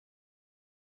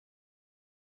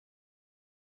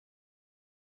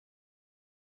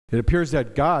It appears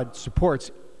that God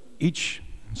supports each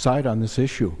side on this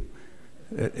issue.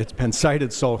 It's been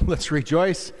cited, so let's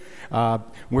rejoice.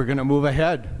 We're going to move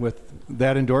ahead with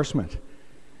that endorsement.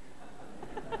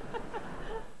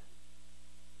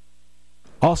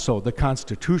 Also, the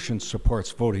Constitution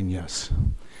supports voting yes.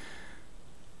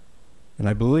 And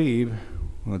I believe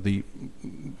the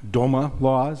DOMA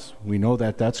laws, we know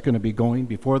that that's going to be going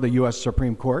before the U.S.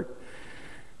 Supreme Court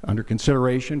under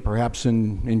consideration, perhaps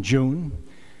in June.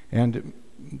 And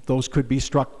those could be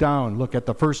struck down. Look at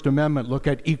the First Amendment, look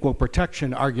at equal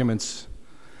protection arguments.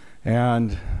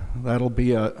 And that'll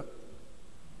be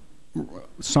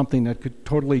something that could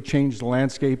totally change the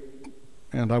landscape,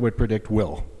 and I would predict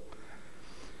will.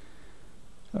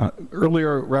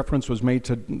 Earlier reference was made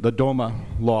to the DOMA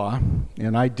law,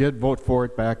 and I did vote for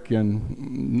it back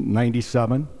in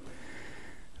 '97.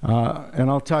 And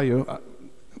I'll tell you,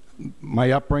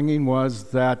 my upbringing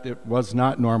was that it was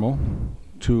not normal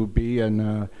to be in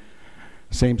a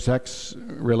same-sex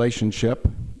relationship,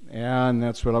 and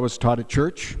that's what I was taught at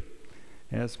church,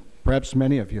 as perhaps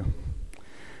many of you.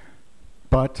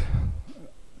 But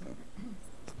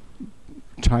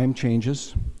time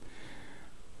changes.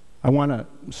 I want to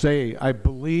say I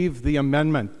believe the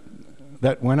amendment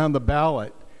that went on the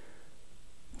ballot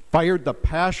fired the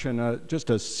passion,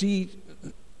 just a seed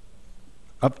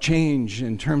of change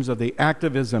in terms of the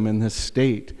activism in this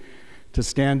state to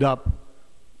stand up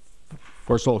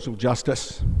for social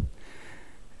justice.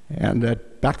 And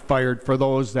that backfired for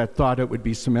those that thought it would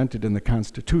be cemented in the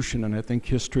Constitution, and I think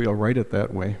history will write it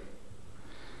that way.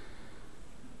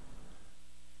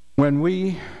 When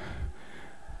we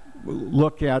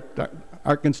look at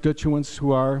our constituents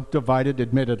who are divided,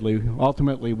 admittedly,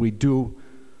 ultimately we do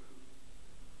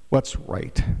what's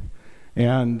right.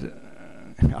 And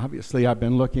obviously I've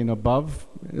been looking above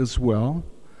as well,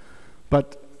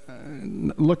 but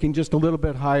looking just a little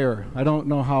bit higher. I don't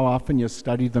know how often you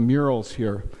study the murals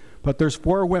here, but there's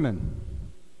 4 women.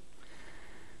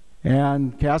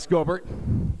 And Cass Gilbert,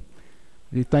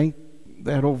 we thank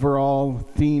that overall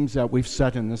themes that we've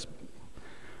set in this.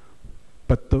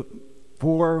 But the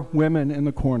 4 women in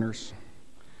the corners,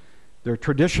 they're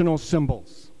traditional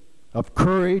symbols of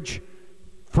courage,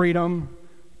 freedom,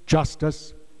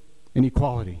 justice, and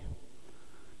equality.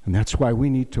 And that's why we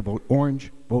need to vote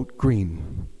orange, vote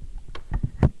green.